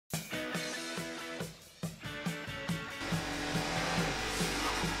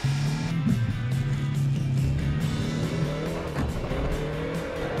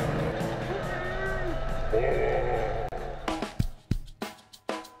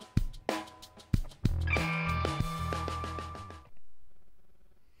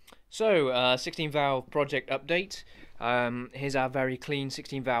So, 16 valve project update. Here's our very clean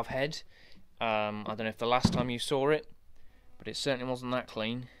 16 valve head. I don't know if the last time you saw it, but it certainly wasn't that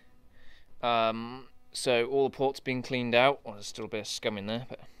clean. So all the ports been cleaned out. Well, there's still a bit of scum in there,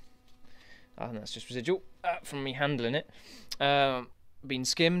 but I think that's just residual from me handling it. Been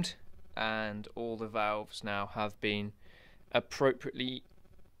skimmed, and all the valves now have been appropriately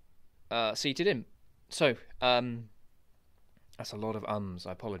seated in. So, that's a lot of ums,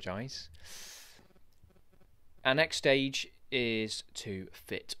 I apologise. Our next stage is to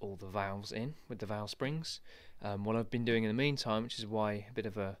fit all the valves in with the valve springs. What I've been doing in the meantime, which is why a bit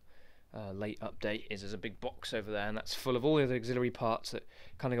of a late update, is there's a big box over there, and that's full of all the other auxiliary parts that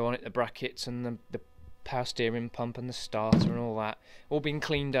kind of go on it, the brackets and the power steering pump and the starter and all that, all been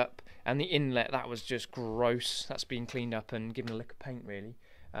cleaned up. And the inlet, that was just gross, that's been cleaned up and given a lick of paint really.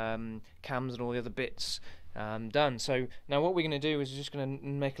 Cams and all the other bits done. So now what we're going to do is we're just going to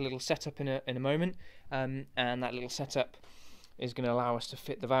make a little setup in a moment, and that little setup is going to allow us to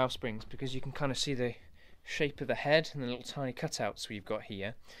fit the valve springs, because you can kind of see the shape of the head and the little tiny cutouts we've got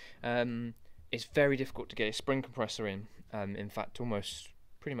here. It's very difficult to get a spring compressor in fact almost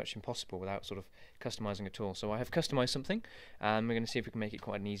pretty much impossible without sort of customizing at all. So I have customized something, and we're going to see if we can make it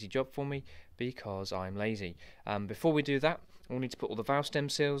quite an easy job for me, because I'm lazy. Before we do that, we'll need to put all the valve stem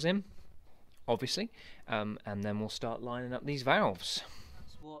seals in, obviously, and then we'll start lining up these valves.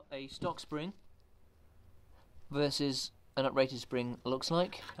 That's what a stock spring versus an uprated spring looks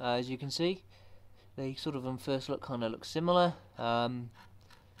like. As you can see, they sort of on first look kind of look similar.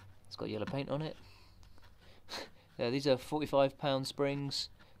 It's got yellow paint on it. These are 45-pound springs.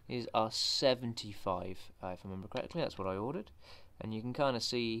 These are 75, if I remember correctly. That's what I ordered. And you can kind of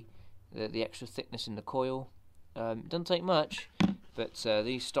see the extra thickness in the coil. It doesn't take much, but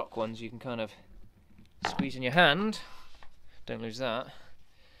these stock ones you can kind of squeeze in your hand. Don't lose that.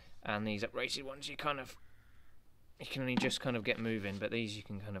 And these uprated ones you can only just kind of get moving, but these you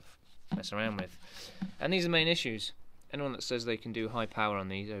can kind of mess around with. And these are the main issues. Anyone that says they can do high power on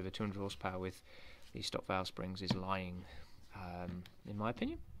these, over 200 horsepower with these stock valve springs, is lying, in my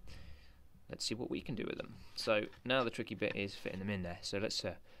opinion. Let's see what we can do with them. So now the tricky bit is fitting them in there. So let's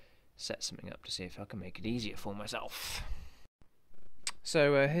set something up to see if I can make it easier for myself.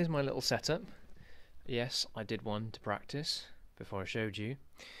 So here's my little setup. Yes, I did one to practice before I showed you.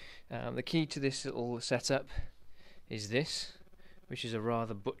 The key to this little setup is this, which is a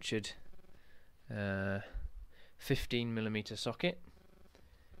rather butchered 15mm socket.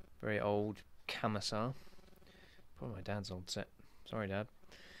 Very old Camisar. Probably my dad's old set. Sorry, Dad.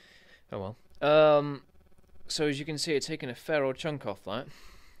 Oh well. So as you can see, it's taken a fair old chunk off that,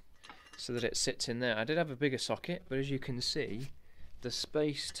 so that it sits in there. I did have a bigger socket, but as you can see, the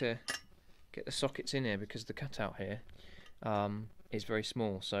space to get the sockets in here, because the cutout here is very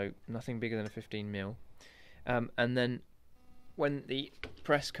small, so nothing bigger than a 15mm. And then when the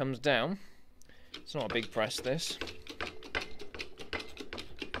press comes down, it's not a big press, this.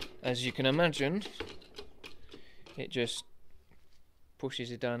 As you can imagine, it just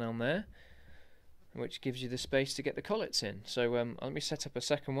pushes it down on there, which gives you the space to get the collets in. So let me set up a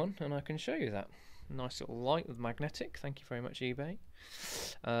second one and I can show you that. Nice little light with magnetic. Thank you very much, eBay.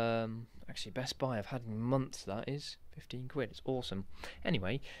 Actually, Best Buy, I've had months, that is 15 quid. It's awesome.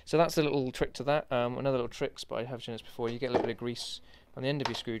 Anyway, so that's a little trick to that. Another little trick, but I have shown this before, you get a little bit of grease on the end of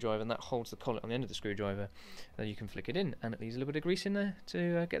your screwdriver, and that holds the collet on the end of the screwdriver, and you can flick it in, and it leaves a little bit of grease in there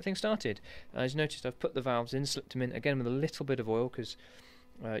to get things started. As you noticed, I've put the valves in, slipped them in again with a little bit of oil, because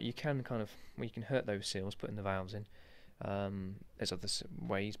you can you can hurt those seals putting the valves in. There's other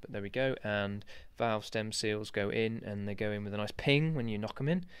ways, but there we go. And valve stem seals go in, and they go in with a nice ping when you knock them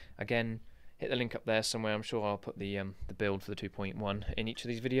in. Again, hit the link up there somewhere. I'm sure I'll put the build for the 2.1 in each of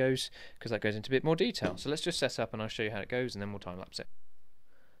these videos, because that goes into a bit more detail. So let's just set up and I'll show you how it goes, and then we'll time lapse it.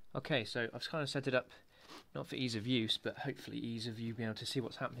 Okay, so I've kind of set it up, not for ease of use, but hopefully ease of you being able to see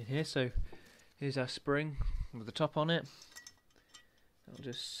what's happening here. So here's our spring with the top on it. It'll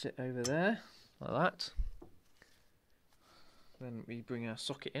just sit over there like that. Then we bring our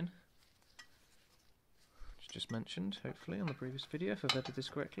socket in, which I just mentioned, hopefully, on the previous video, if I've edited this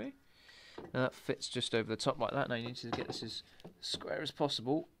correctly. Now that fits just over the top like that. Now you need to get this as square as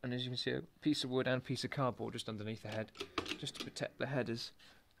possible, and as you can see, a piece of wood and a piece of cardboard just underneath the head, just to protect the head as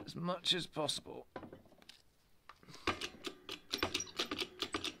much as possible.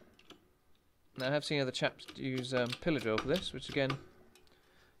 Now I have seen other chaps use pillar drill for this, which again,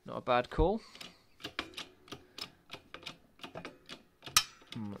 not a bad call.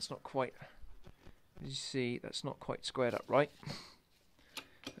 That's not quite, as you see, that's not quite squared up right,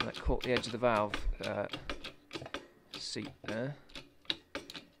 and that caught the edge of the valve seat there.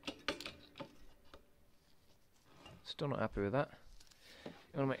 Still not happy with that. You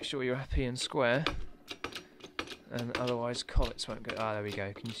want to make sure you're happy and square, and otherwise collets won't go. Ah, there we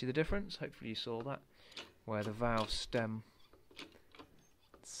go. Can you see the difference? Hopefully you saw that, where the valve stem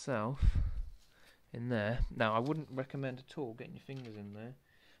itself in there. Now I wouldn't recommend at all getting your fingers in there.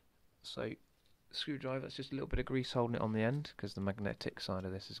 So screwdriver, that's just a little bit of grease holding it on the end, because the magnetic side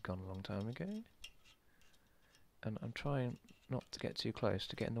of this has gone a long time ago. And I'm trying not to get too close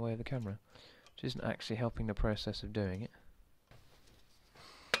to get in the way of the camera, which isn't actually helping the process of doing it.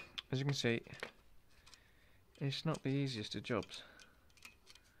 As you can see, it's not the easiest of jobs.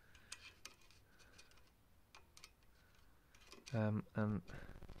 And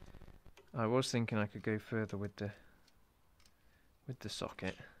I was thinking I could go further with the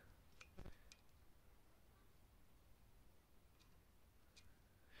socket.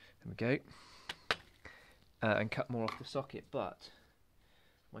 There we go. And cut more off the socket, but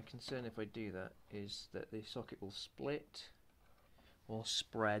my concern if I do that is that the socket will split or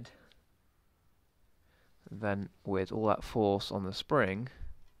spread. Then with all that force on the spring,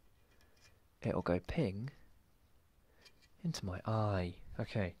 it'll go ping into my eye.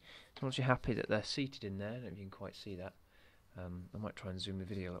 Okay, so once you're happy that they're seated in there, I don't know if you can quite see that. I might try and zoom the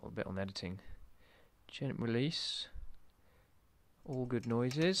video a little bit on editing. Gentle release. All good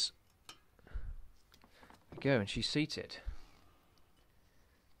noises. There we go, and she's seated.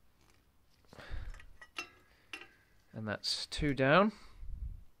 And that's 2 down.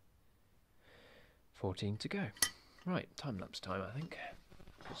 14 to go. Right, time-lapse time, I think.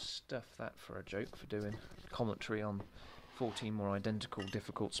 Just stuff that for a joke for doing commentary on 14 more identical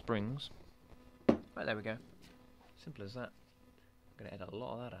difficult springs. Right, there we go. Simple as that. I'm going to edit a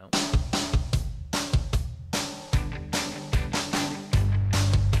lot of that out.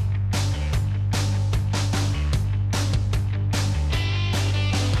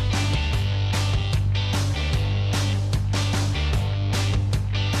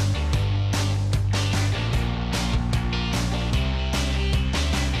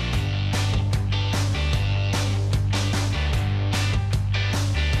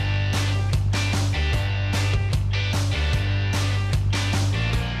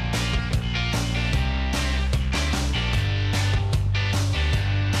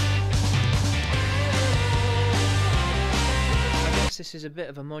 This is a bit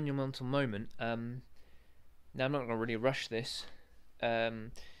of a monumental moment. Now I'm not going to really rush this.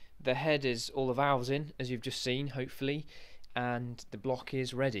 The head is all the valves in, as you've just seen, hopefully, and the block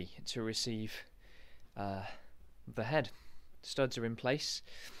is ready to receive the head. Studs are in place.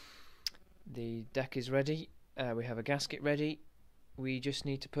 The deck is ready. We have a gasket ready. We just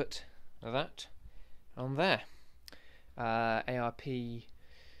need to put that on there. ARP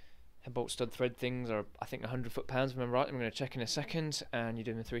head bolt stud thread things are, I think, 100 foot-pounds, if I remember right. I'm going to check in a second, and you're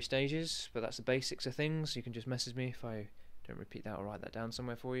doing the 3 stages, but that's the basics of things. You can just message me if I don't repeat that or write that down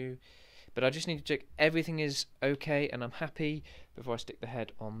somewhere for you. But I just need to check everything is okay and I'm happy before I stick the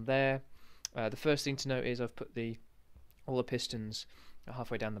head on there. The first thing to note is I've put all the pistons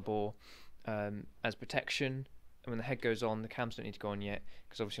halfway down the bore as protection. And when the head goes on, the cams don't need to go on yet,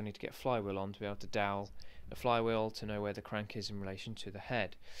 because obviously I need to get a flywheel on to be able to dowel the flywheel to know where the crank is in relation to the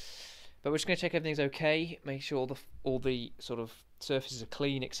head. But we're just going to check everything's okay, make sure all the sort of surfaces are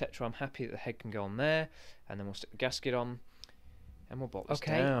clean, etc. I'm happy that the head can go on there, and then we'll stick the gasket on, and we'll bolt this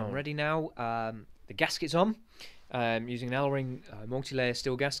down. Okay, I'm ready now. The gasket's on. Using an L-ring multi-layer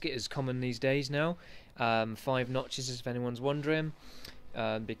steel gasket is common these days now. 5 notches, if anyone's wondering,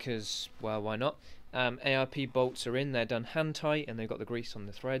 because, well, why not? ARP bolts are in, they're done hand tight, and they've got the grease on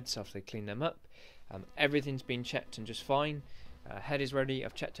the threads after they clean them up. Everything's been checked and just fine. Head is ready,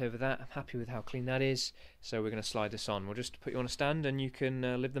 I've checked over that, I'm happy with how clean that is, so we're going to slide this on. We'll just put you on a stand and you can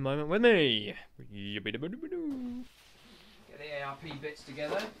live the moment with me. Get the ARP bits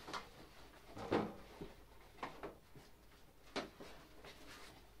together.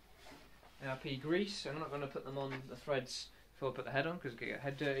 ARP grease, I'm not going to put them on the threads before I put the head on because I get the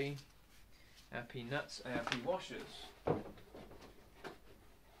head dirty. ARP nuts, ARP washers.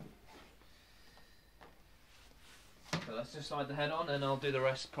 So let's just slide the head on and I'll do the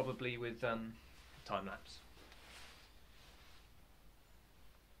rest probably with time lapse.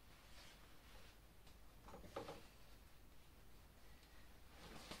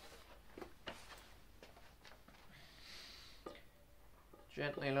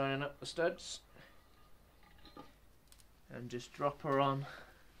 Gently lining up the studs and just drop her on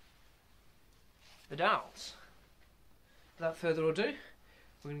the dowels. Without further ado,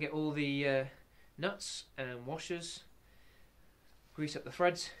 we're going to get all the nuts and washers, grease up the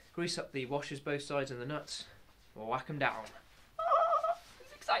threads, grease up the washers both sides and the nuts, we'll whack them down. Oh,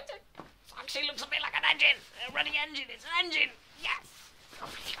 it's exciting. It actually looks a bit like an engine! A running engine! It's an engine! Yes!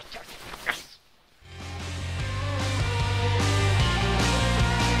 Yes!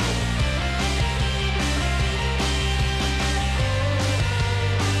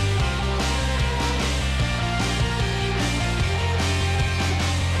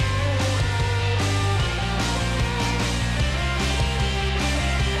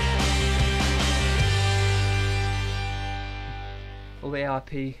 All the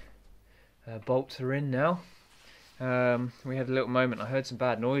ARP bolts are in now. We had a little moment. I heard some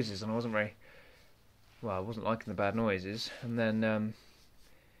bad noises, and I wasn't liking the bad noises. And then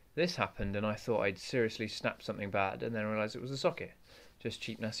this happened, and I thought I'd seriously snapped something bad, and then I realised it was a socket, just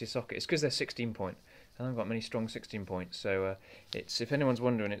cheap, nasty socket. It's because they're 16 point, and I haven't got many strong 16 points. So it's, if anyone's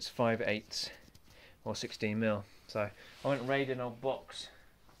wondering, it's 5/8 or 16 mil. So I went and raided an old box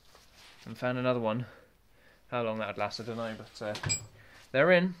and found another one. How long that would last, I don't know, but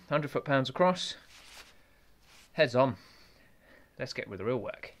they're in, 100 foot-pounds across. Heads on. Let's get with the real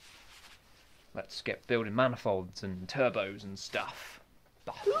work. Let's get building manifolds and turbos and stuff.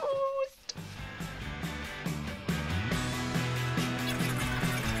 Bahoo!